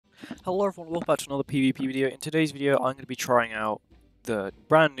Hello everyone, welcome back to another PvP video. In today's video, I'm going to be trying out the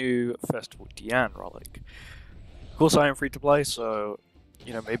brand new Festival Diane Relic. Of course, I am free to play, so,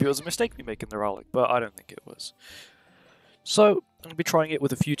 maybe it was a mistake me making the Relic, but I don't think it was. So, I'm going to be trying it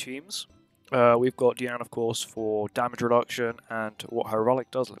with a few teams. We've got Diane, of course, for damage reduction, and what her Relic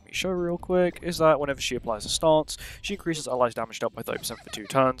does, let me show real quick, is that whenever she applies a stance, she increases allies damage up by 30% for 2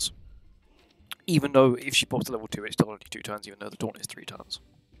 turns. Even though, if she pops to level 2, it's still only 2 turns, even though the taunt is 3 turns.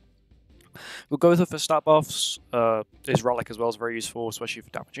 We'll go with her for stat buffs. His Relic as well is very useful, especially for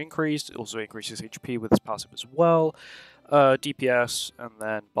damage increased. It also increases HP with his passive as well. DPS, and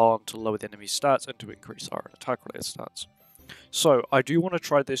then Barn to lower the enemy's stats and to increase our attack-related stats. So, I do want to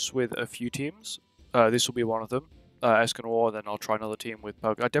try this with a few teams. This will be one of them. Escanor, then I'll try another team with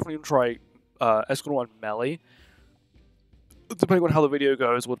Poke. I definitely want to try Escanor and Melee. Depending on how the video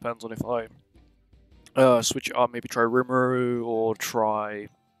goes, it depends on if I switch it up, maybe try Rimuru, or try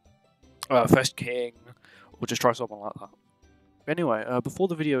Fest King, or just try something like that. Anyway, before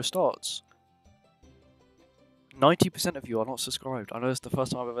the video starts, 90% of you are not subscribed. I know it's the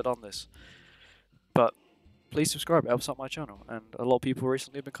first time I've ever done this, but please subscribe, it helps out my channel, and a lot of people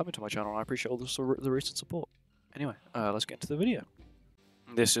recently have been coming to my channel, and I appreciate all the recent support. Anyway, let's get into the video.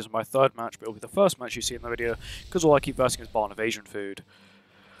 This is my third match, but it'll be the first match you see in the video, because all I keep versing is Barn Evasion Food.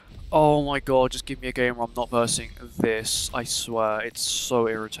 Oh my god, just give me a game where I'm not versing this. I swear, it's so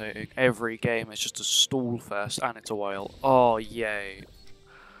irritating. Every game is just a stall fest, and it's a whale. Oh, yay.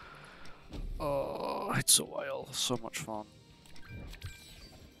 Oh, it's a whale. So much fun.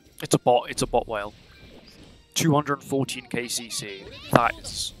 It's a bot whale. 214 KCC.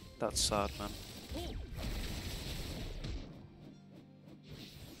 That's sad, man.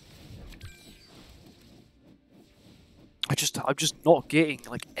 I'm just not getting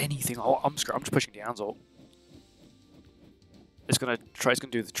like anything. I'm just pushing Diane's ult. It's gonna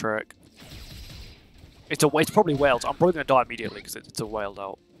do the trick. It's probably whaled. I'm probably gonna die immediately because it's a whaled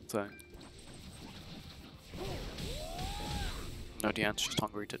out thing. No, Diane's just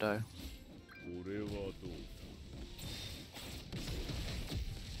hungry today.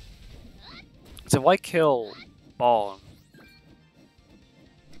 So if I kill Barn,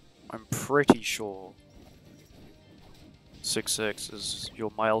 I'm pretty sure 6-6 is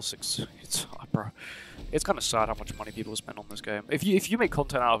your mile 6. It's kind of sad how much money people spend on this game. If you make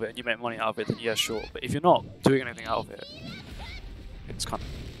content out of it and you make money out of it, then yeah, sure. But if you're not doing anything out of it, it's kind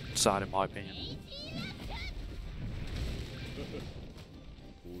of sad in my opinion.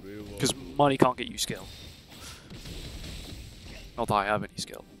 Because money can't get you skill. Not that I have any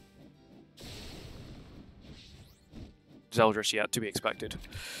skill. Zeldris, yeah, to be expected.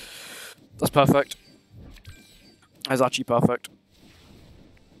 That's perfect. That's actually perfect.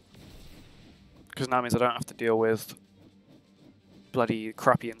 Because now means I don't have to deal with bloody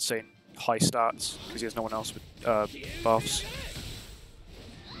crappy, insane high stats, because he has no one else with buffs.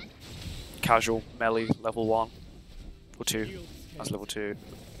 Casual, melee, level 1. Or 2. That's level 2.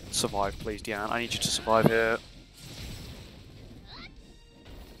 Survive, please, Diane. I need you to survive here.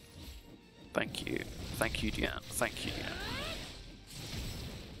 Thank you. Thank you, Diane. Thank you, Diane.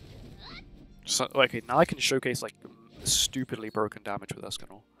 So, okay, now I can showcase like stupidly broken damage with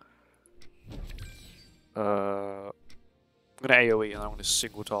Escanor. I'm gonna AoE and I'm gonna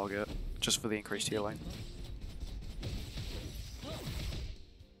single target just for the increased healing.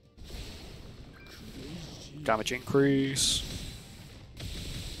 Damage increase.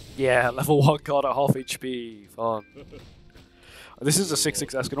 Yeah, level 1 card at half HP. Fun. This is a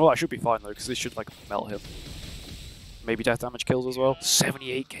 6-6 Escanor. I should be fine though, because this should like melt him. Maybe death damage kills as well.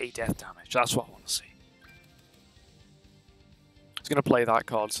 78k death damage. That's what I want to see. He's going to play that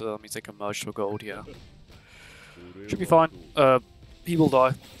card, so that means they can merge to a gold, yeah. Should be fine. He will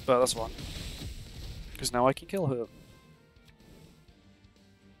die, but that's fine. Because now I can kill her.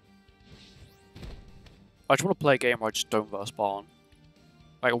 I just want to play a game where I just don't verse Barn.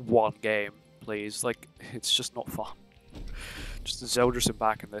 Like one game, please. Like, it's just not fun. Just Zeldris and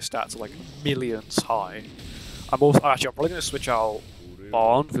back and their stats are like millions high. I'm probably going to switch out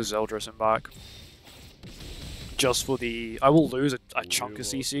Barn for Zeldris and back. Just for the... I will lose a chunk of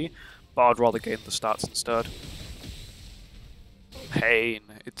CC, but I'd rather gain the stats instead. Pain.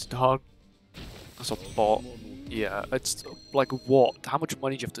 It's done. That's a bot. Yeah, it's like what? How much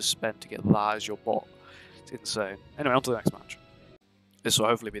money do you have to spend to get that as your bot? It's insane. Anyway, on to the next match. This will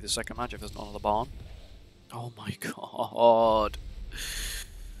hopefully be the second match if there's not another Barn. Oh my god.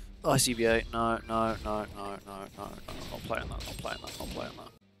 ICB8, no, not playing that, not playing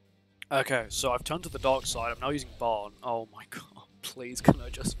that. Okay, so I've turned to the dark side, I'm now using Barn. Oh my god, please can I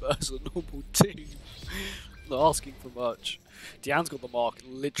just verse a normal team? They're asking for much. Diane's got the mark, it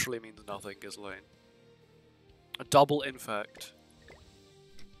literally means nothing, Ghislaine. A double infect.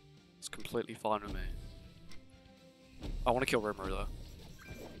 It's completely fine with me. I want to kill Rimmer though.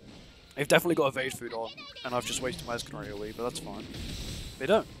 They've definitely got evade food on, and I've just wasted my Escanor AoE, but that's fine. They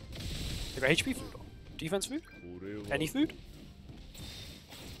don't. They got HP food on. Defense food? Any food?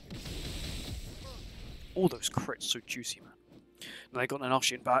 All those crits so juicy, man. And they got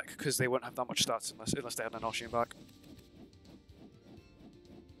Nanashian back, because they won't have that much stats unless they had Nanashian back.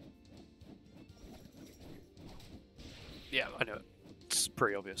 Yeah, I know it. It's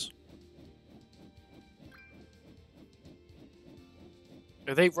pretty obvious.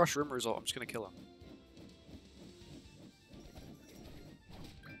 If they rush Rimmer result, I'm just gonna kill him.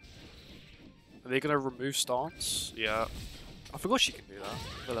 Are they gonna remove stance? Yeah. I forgot she can do that.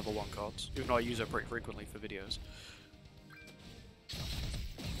 The level 1 cards. Even though I use her pretty frequently for videos.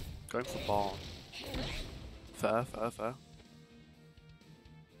 Going for Barn. Fair, fair, fair.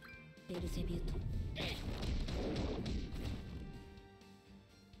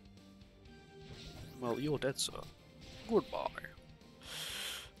 Well, you're dead, sir. Goodbye.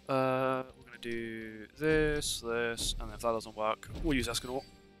 We're gonna do this, this, and if that doesn't work, we'll use Escanor.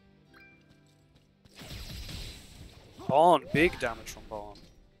 Barn, big damage from Barn.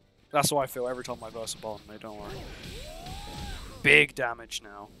 That's how I feel every time I verse a Barn, mate, don't worry. Big damage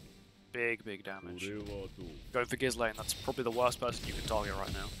now. Big, big damage. Going for Ghislaine, that's probably the worst person you can target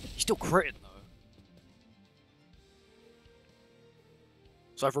right now. He's still critting though.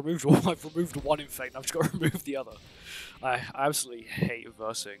 So I've removed one infect, and I've just got to remove the other. I absolutely hate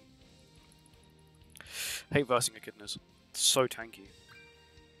versing. Hate versing Echidnas. It's so tanky.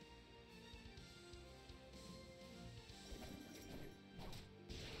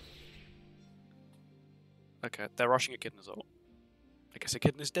 Okay, they're rushing Echidna's ult. I guess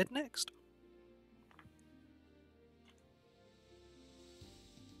Echidna's dead next.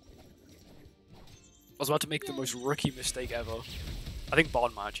 I was about to make the most rookie mistake ever. I think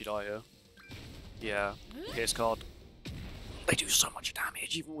Barn might actually die here. Yeah, case card. They do so much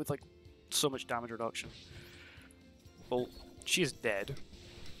damage, even with like so much damage reduction. Well, she is dead.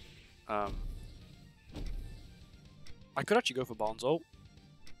 I could actually go for Barn's ult.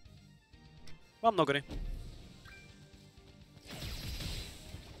 Well, I'm not gonna.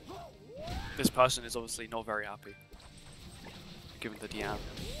 This person is obviously not very happy. Given the Diane.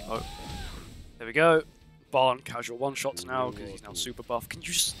 Oh. There we go. Barn casual one-shots now because he's now super buff. Can you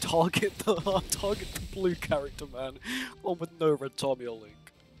just target the blue character, man? One with no red Tommy or Link.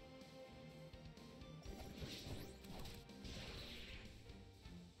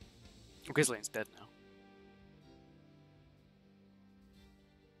 Okay, Ghislaine's dead now.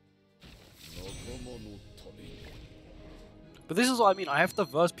 But this is what I mean. I have to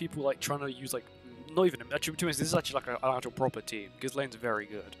verse people like trying to use like not even actually. To me, this is actually like an actual proper team. Ghislaine's very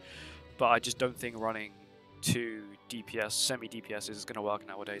good, but I just don't think running 2 DPS, semi-DPS is going to work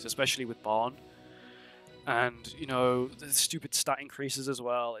nowadays, especially with Barn. And, you know, the stupid stat increases as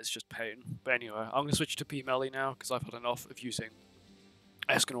well, it's just pain. But anyway, I'm going to switch to P melee now, because I've had enough of using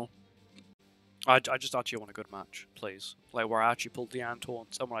Escanor. I just actually want a good match, please. Like, where I actually pull Diane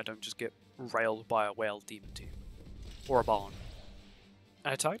taunts, and when I don't just get railed by a whale demon team. Or a Barn.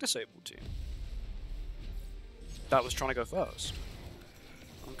 An attack disabled team. That was trying to go first.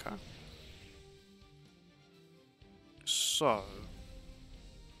 Okay. So...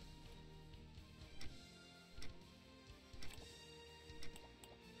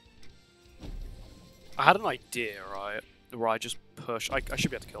 I had an idea, right, where I just push... I should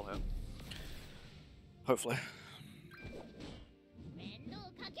be able to kill him. Hopefully.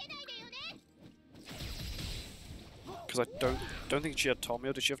 Because I don't think she had Tommy,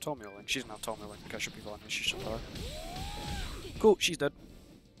 or did she have Tommy or Link? She didn't have Tommy or Link. Okay, I should be fine. She should die. Cool, she's dead.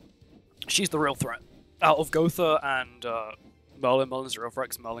 She's the real threat. Out of Gotha and Merlin. Merlin's the real threat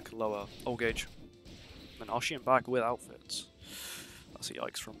because Merlin can lower old gauge. And Ashian back with outfits. That's a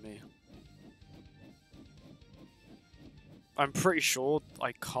yikes from me. I'm pretty sure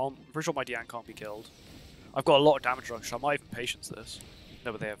I can't. I'm pretty sure my Diane can't be killed. I've got a lot of damage reduction. I might even patience this.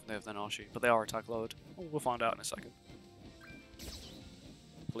 No, but they have their Nashi, but they are attack lowered. Oh, we'll find out in a second.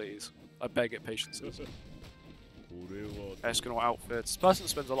 Please, I beg it, patience. Escanor outfits. This person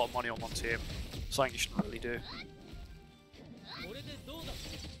spends a lot of money on one team. Something you shouldn't really do.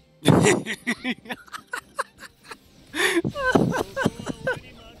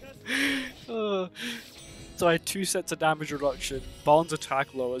 So I had 2 sets of damage reduction, Barn's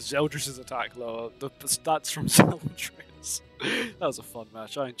attack lower, Zeldris' attack lower, the stats from Zeldris. That was a fun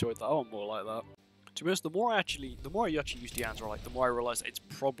match, I enjoyed that, I want more like that. To be honest, the more I actually use Diane's Relic, the more I realise that it's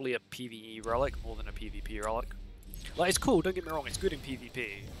probably a PvE relic more than a PvP relic. Like, it's cool, don't get me wrong, it's good in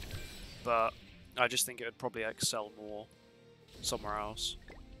PvP, but I just think it would probably excel more somewhere else.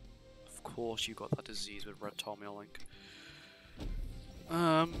 Of course you got that disease with Red Tommy Link.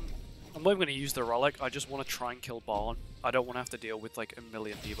 I'm not even going to use the relic, I just want to try and kill Barn. I don't want to have to deal with like a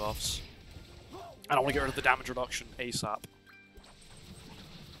million debuffs. And I want to get rid of the damage reduction ASAP.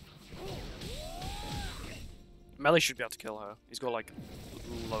 Melee should be able to kill her. He's got like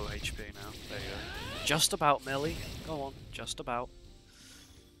low HP now. There you go. Just about Melee. Go on, just about.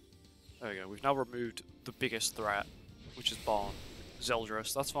 There we go. We've now removed the biggest threat, which is Barn.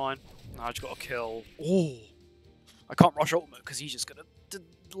 Zeldris, that's fine. Now I just got to kill. Oh! I can't rush ultimate because he's just going to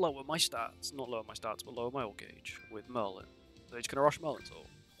lower my stats. Not lower my stats, but lower my ult gauge with Merlin. So he's going to rush Merlin's ult.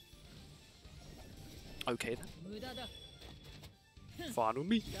 Okay then. Fine with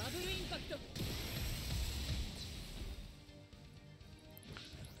me.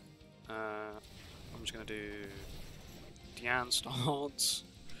 I'm just going to do Diane stance,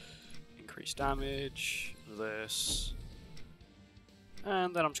 increase damage, this,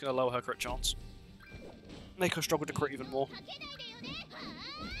 and then I'm just going to lower her crit chance. Make her struggle to crit even more.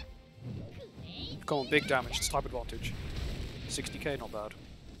 Come on, big damage, it's type advantage. 60k, not bad.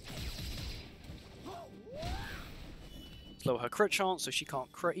 Lower her crit chance so she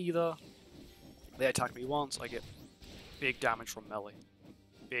can't crit either. They attack me once, I get big damage from melee.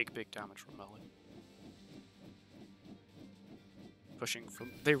 Big damage from melee. Pushing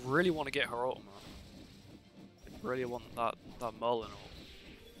from... They really want to get her ultimate. They really want that Merlin ult.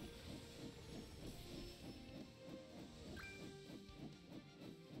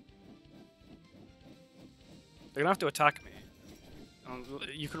 They're gonna have to attack me.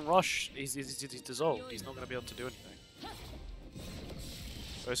 You can rush, he's dissolved, he's not gonna be able to do anything.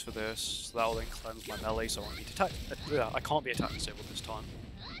 Goes for this, so that'll then cleanse my melee, so I won't be attacked. Yeah, I can't be attack disabled this time.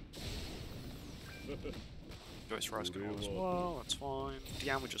 Goes for Rescue as well, that's fine.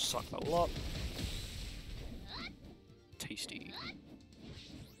 Diane would just suck that all up. Tasty.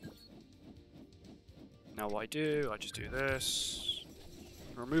 Now what I just do this.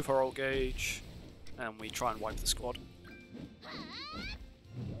 Remove her ult gauge, and we try and wipe the squad.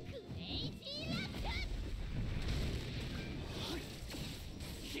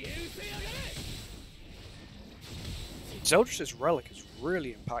 Zeldris' Relic is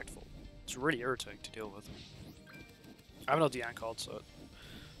really impactful. It's really irritating to deal with. I have no Diane cards, so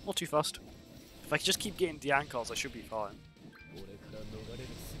not too fast. If I just keep getting Diane cards, I should be fine.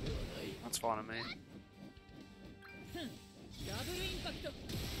 That's fine with me.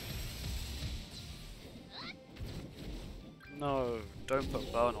 No, don't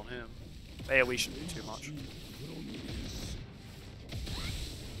put burn on him. AoE shouldn't do too much.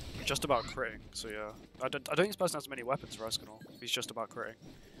 Just about critting, so yeah. I don't think this person has many weapons for Escanor. He's just about critting.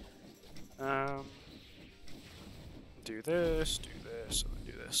 Do this, and then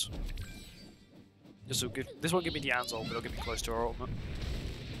do this. This won't give me Diane's ult, but it'll get me close to her ultimate.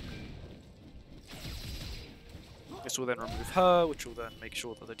 This will then remove her, which will then make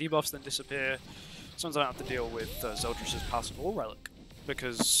sure that the debuffs then disappear. Sometimes I don't have to deal with Zeldris' passive or Relic,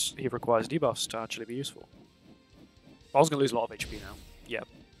 because he requires debuffs to actually be useful. I was going to lose a lot of HP now. Yep.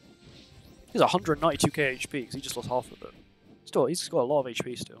 He's 192k HP because he just lost half of it. Still, he's got a lot of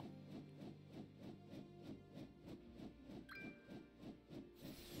HP still.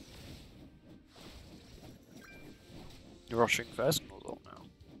 You're rushing for Escanor's ult now.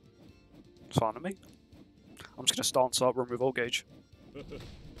 It's fine with me. I'm just going to stance up, remove ult gauge.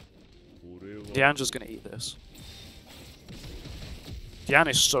 Diane's just going to eat this. Diane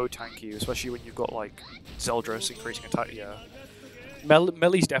is so tanky, especially when you've got like Zeldris increasing attack. Yeah.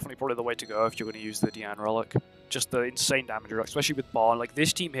 Melee's definitely probably the way to go if you're going to use the Diane Relic. Just the insane damage reduction, especially with Barn. Like,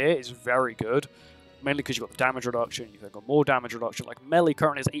 this team here is very good, mainly because you've got the damage reduction, you've then got more damage reduction. Like, Melee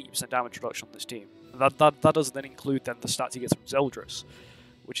currently has 80% damage reduction on this team. That doesn't then include then the stats he gets from Zeldris,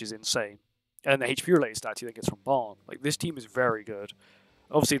 which is insane. And then the HP-related stats he then gets from Barn. Like, this team is very good.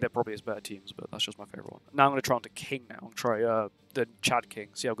 Obviously, there probably is better teams, but that's just my favourite one. Now I'm going to try on to King now. I'm going to try the Chad King,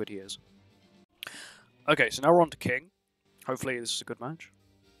 see how good he is. Okay, so now we're on to King. Hopefully this is a good match.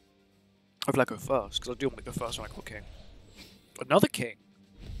 Hopefully I go first, because I do want to go first when I call King. Another King!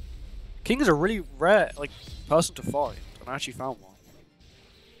 King is a really rare person to find, and I actually found one.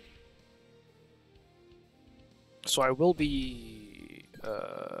 So I will be...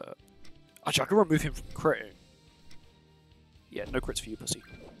 Actually, I can remove him from critting. Yeah, no crits for you, pussy.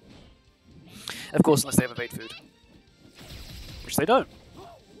 Of course, unless they have evade food. Which they don't.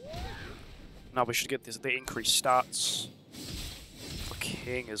 Now we should get this. They increase stats. For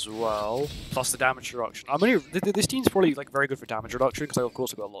King as well, plus the damage reduction. I mean, this team's probably like very good for damage reduction because I of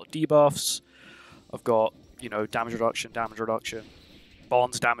course have got a lot of debuffs. I've got, you know, damage reduction,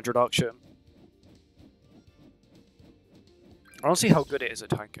 bonds damage reduction. I don't see how good it is at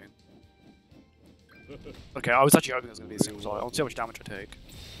tanking. Okay, I was actually hoping it was going to be a single side. I don't see how much damage I take.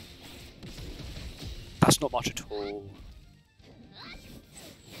 That's not much at all.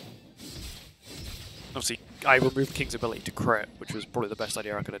 Obviously, I removed King's ability to crit, which was probably the best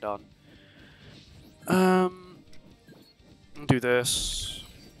idea I could have done. Do this.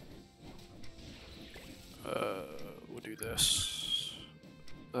 We'll do this.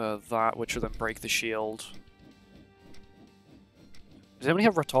 That, which will then break the shield. Does anybody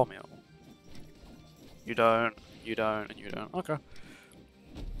have Ratomio? You don't, and you don't. Okay.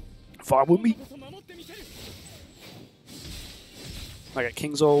 Fire with me. I get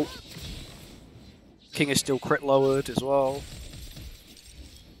King's ult. King is still crit lowered as well.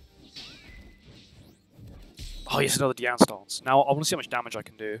 Oh, yes, another Diane stance. Now, I want to see how much damage I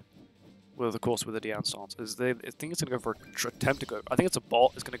can do with, of course, with the Diane stance. I think it's going to go for attempt to go. I think it's a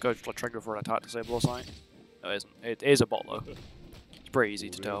bot. It's going to go like try and go for an attack disable or something. No, it isn't. It is a bot though. It's pretty easy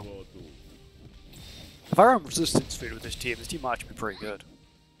to tell. If I run resistance food with this team might actually be pretty good.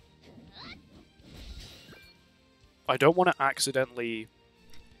 I don't want to accidentally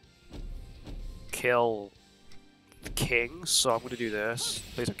kill the King, so I'm going to do this.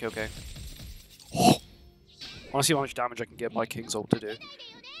 Please don't kill King. I want to see how much damage I can get my King's ult to do.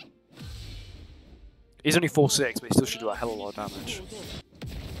 He's only 4-6, but he still should do a hell of a lot of damage.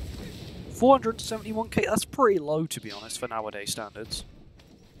 471k, that's pretty low to be honest for nowadays standards.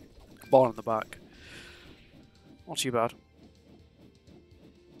 Ball in the back. Not too bad.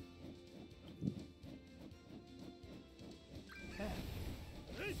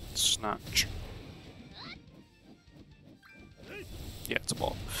 Snatch. Yeah, it's a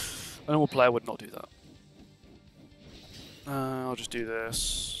bot. A normal player would not do that. I'll just do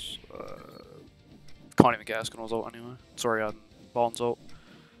this. Can't even get Escanol's ult anyway. Sorry, Barnes ult.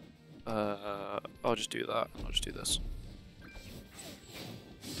 I'll just do that. I'll just do this.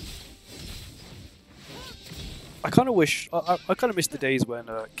 I kind of wish. I kind of miss the days when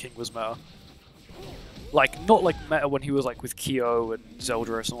King was meta. Like, not like meta when he was like with Kyo and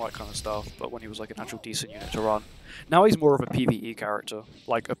Zeldris and all that kind of stuff, but when he was like an actual decent unit to run. Now he's more of a PvE character,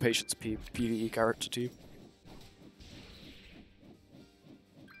 like a Patience PvE character too.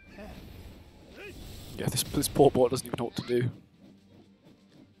 Yeah, this poor bot doesn't even know what to do.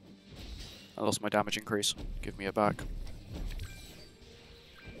 I lost my damage increase. Give me it back.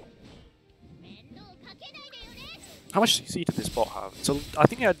 How much CC did this bot have? So I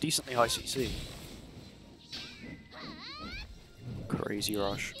think he had decently high CC. Crazy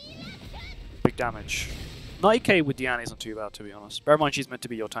rush. Big damage. 90k with Diane isn't too bad, to be honest. Bear in mind she's meant to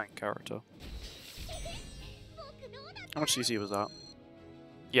be your tank character. How much CC was that?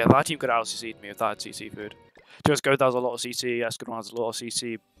 Yeah, that team could have out-CC'd me if that had CC food. Just Goth has a lot of CC, Escanor has a lot of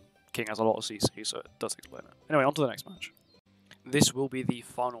CC, King has a lot of CC, so it does explain it. Anyway, on to the next match. This will be the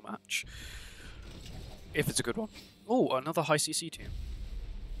final match. If it's a good one. Oh, another high CC team.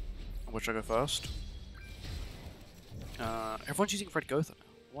 Which I go first? Everyone's using Red Gotha now.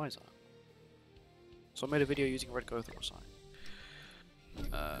 Why is that? So I made a video using Red Gotha or something.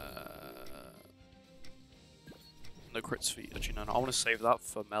 No crits feet. Actually, no. I want to save that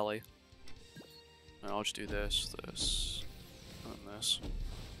for melee. And I'll just do this, this, and this.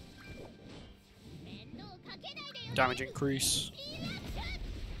 Damage increase.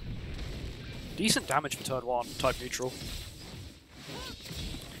 Decent damage for turn 1, type neutral.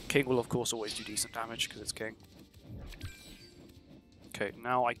 King will of course always do decent damage because it's King. Okay,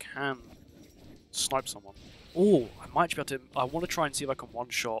 now I can snipe someone. Oh, I might be able to. I want to try and see if I can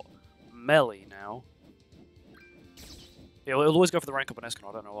one-shot melee now. Yeah, it'll always go for the rank up on Escanor,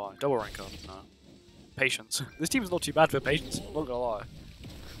 I don't know why. Double rank up, no. Patience. This team is not too bad for patience, I'm not gonna lie.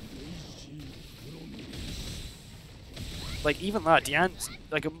 Like, even that, Diane's,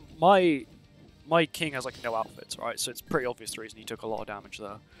 like, my King has, like, no outfits, right? So it's pretty obvious the reason he took a lot of damage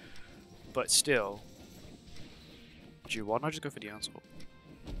there. But still. Gee, why don't I just go for Diane's ult?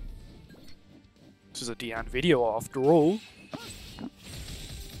 This is a Diane video after all.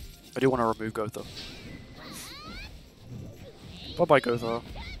 I do want to remove Gotha. Bye-bye, Gotha.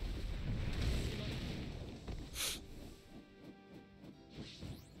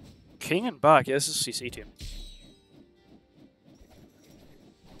 King and back. Yeah, this is a CC team.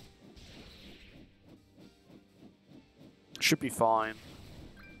 Should be fine.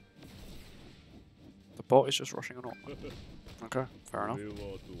 The bot is just rushing or not. Okay, fair enough.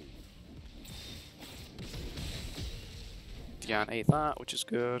 Diane ate that, which is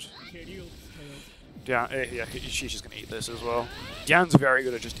good. Diane, yeah, she's just gonna eat this as well. Diane's very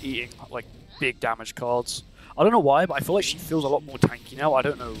good at just eating like big damage cards. I don't know why, but I feel like she feels a lot more tanky now. I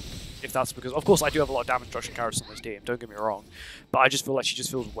don't know if that's because, of course, I do have a lot of damage reduction characters on this team. Don't get me wrong, but I just feel like she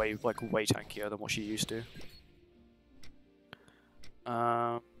just feels way tankier than what she used to.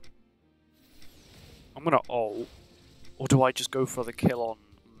 I'm gonna ult, or do I just go for the kill on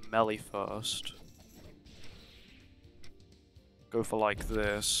melee first? Go for like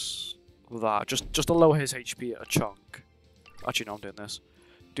this, that, just to lower his HP a chunk. Actually, no, I'm doing this.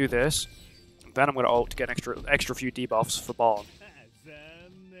 Do this, and then I'm gonna ult to get an extra few debuffs for Barn.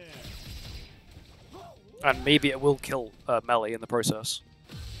 And maybe it will kill melee in the process.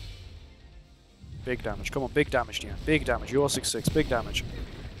 Big damage. Come on, big damage, Diane. Big damage. You are 6/6. Big damage.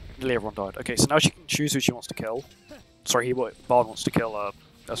 Nearly everyone died. Okay, so now she can choose who she wants to kill. Sorry, Barn wants to kill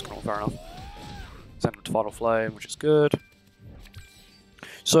Escanor, fair enough. Send him to Final Flame, which is good.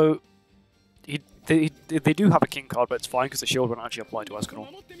 So, they do have a king card, but it's fine because the shield won't actually apply to Escanor.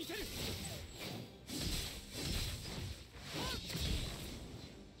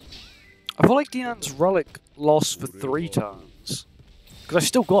 I feel like Diane's Relic lost for 3 turns. Because I've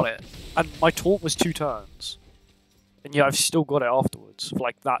still got it. And my taunt was 2 turns. And yeah, I've still got it afterwards. For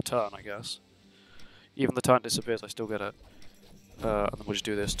like that turn, I guess. Even the turn disappears, I still get it. And then we'll just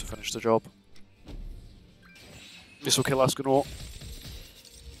do this to finish the job. This will kill Escanor.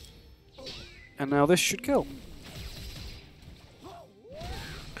 And now this should kill.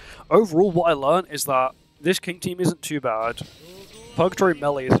 Overall, what I learned is that this king team isn't too bad. Purgatory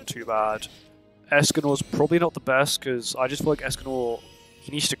melee isn't too bad. Escanor's probably not the best, because I just feel like Escanor,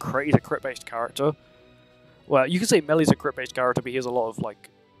 he needs to he's a crit-based character. Well, you can say melee's a crit-based character, but he has a lot of, like,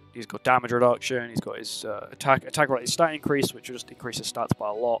 he's got damage reduction, he's got his attack rate stat increase, which will just increase his stats by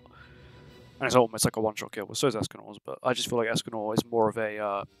a lot. And it's almost like a one-shot kill, well, so is Escanor's, but I just feel like Escanor is more of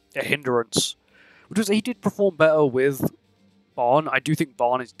a hindrance. Which is, he did perform better with Barn. I do think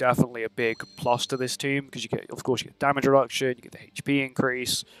Barn is definitely a big plus to this team, because you get, of course, you get damage reduction, you get the HP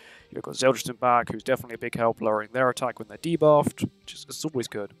increase, you've got Zeldriston back, who's definitely a big help lowering their attack when they're debuffed, which is it's always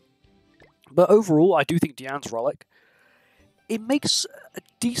good. But overall, I do think Diane's Relic, it makes a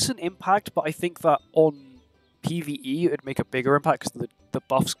decent impact, but I think that on PvE, it'd make a bigger impact because the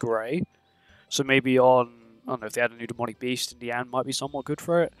buff's grey. So maybe on, I don't know, if they had a new Demonic Beast, Diane might be somewhat good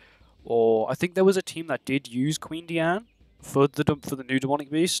for it. Or I think there was a team that did use Queen Diane for the new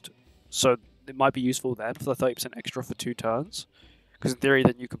Demonic Beast, so it might be useful then for the 30% extra for 2 turns. Because in theory,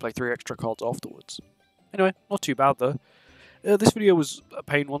 then you can play 3 extra cards afterwards. Anyway, not too bad though. This video was a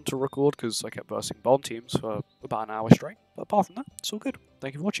pain one to record because I kept bursting Bond teams for about an hour straight. But apart from that, it's all good.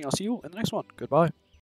 Thank you for watching. I'll see you all in the next one. Goodbye.